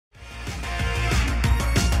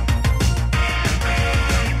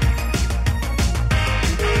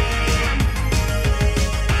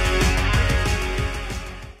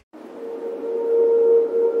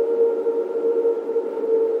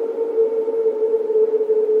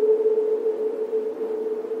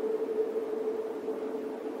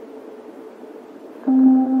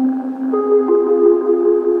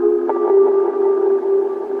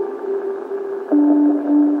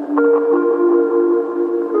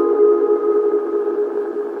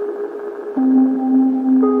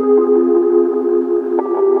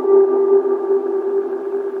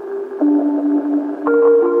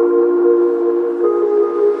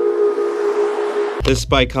This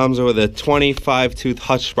bike comes with a 25 tooth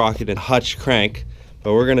Hutch sprocket and Hutch crank,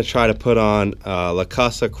 but we're gonna try to put on a La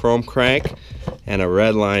Casa chrome crank and a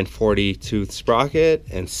Redline 40 tooth sprocket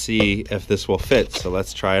and see if this will fit. So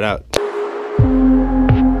let's try it out.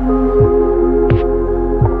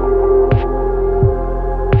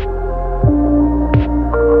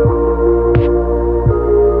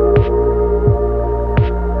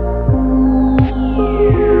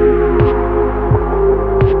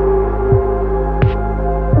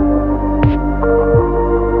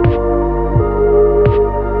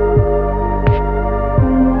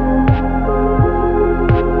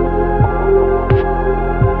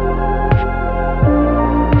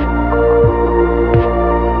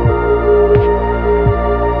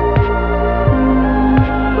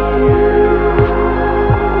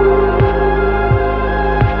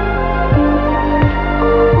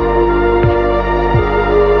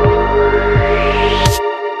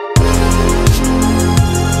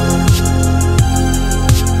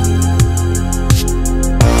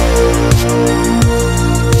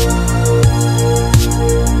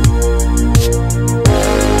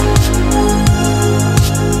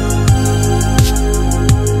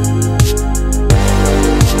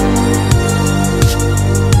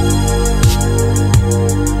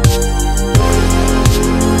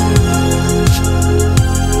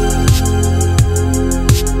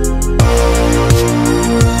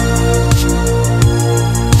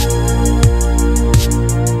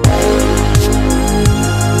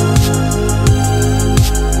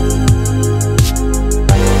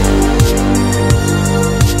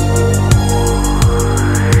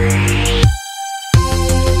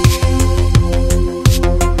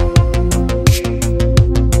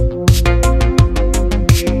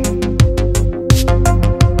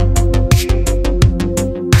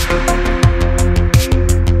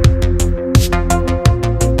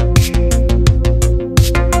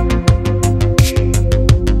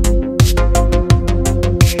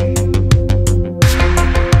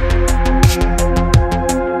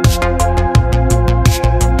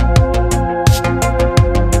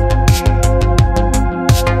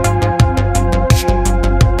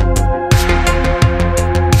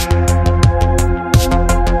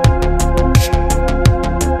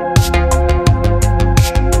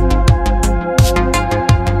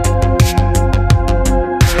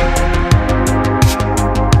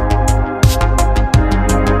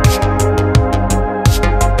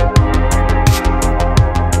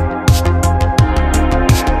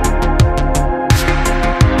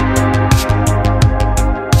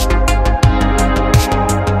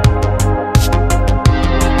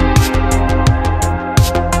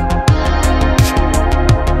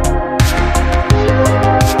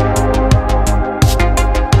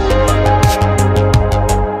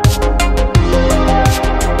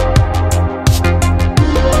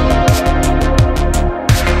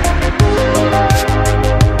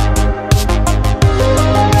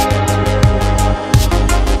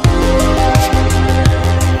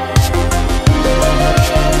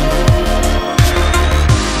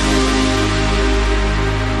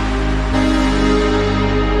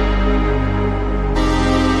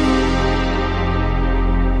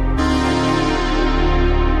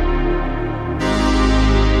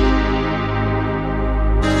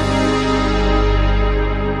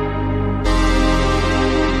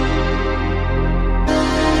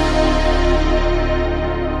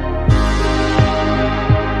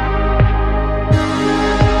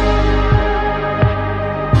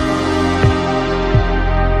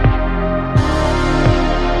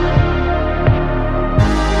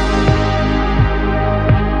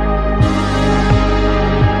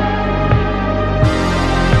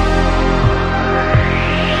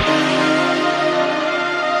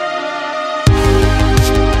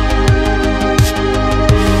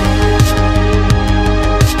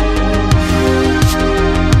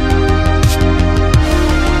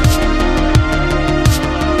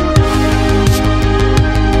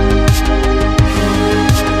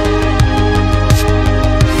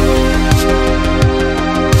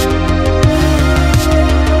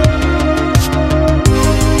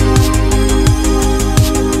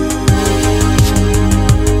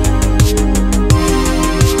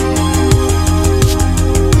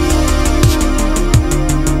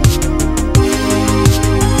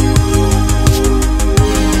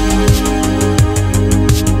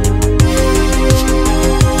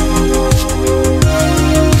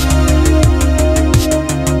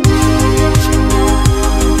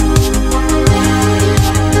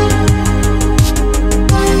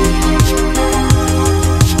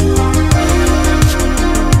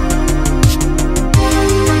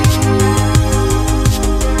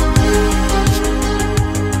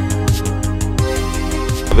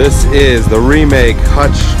 This is the remake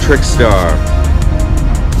Hutch Trickstar.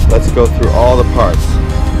 Let's go through all the parts.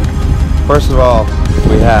 First of all,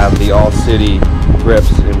 we have the All City grips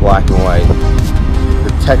in black and white,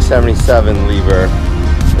 the Tech 77 lever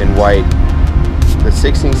in white, the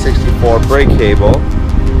 1664 brake cable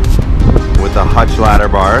with the Hutch ladder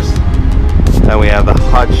bars. Then we have the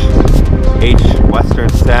Hutch H Western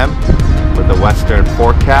stem with the Western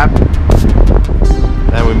fork cap.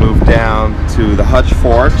 Then we move down to the Hutch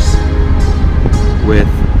forks with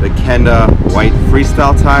the Kenda white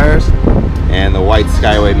freestyle tires and the white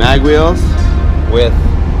Skyway mag wheels with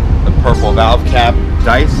the purple valve cap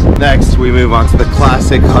dice. Next we move on to the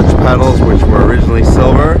classic Hutch pedals, which were originally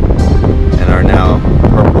silver and are now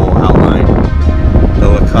purple outline. The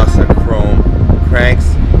Lacasa chrome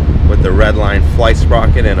cranks with the red line flight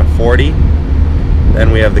sprocket and a 40.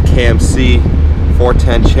 Then we have the KMC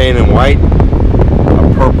 410 chain in white,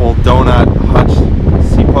 a purple donut Hutch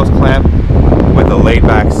seat post clamp with a laid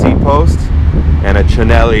back seat post and a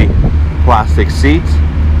Chinelli plastic seat.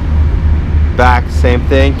 Back, same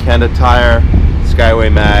thing, Kenda tire,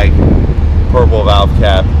 Skyway mag, purple valve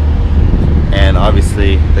cap, and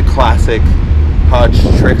obviously the classic Hutch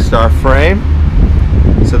Trickstar frame.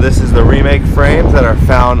 So this is the remake frames that are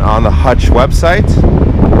found on the Hutch website.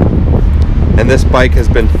 And this bike has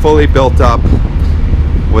been fully built up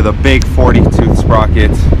with a big 40-tooth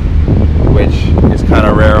sprocket, which is kind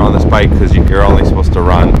of rare on this bike because you're only supposed to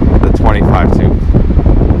run the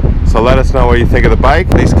 25-tooth. So let us know what you think of the bike.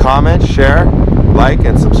 Please comment, share, like,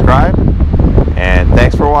 and subscribe. And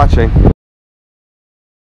thanks for watching.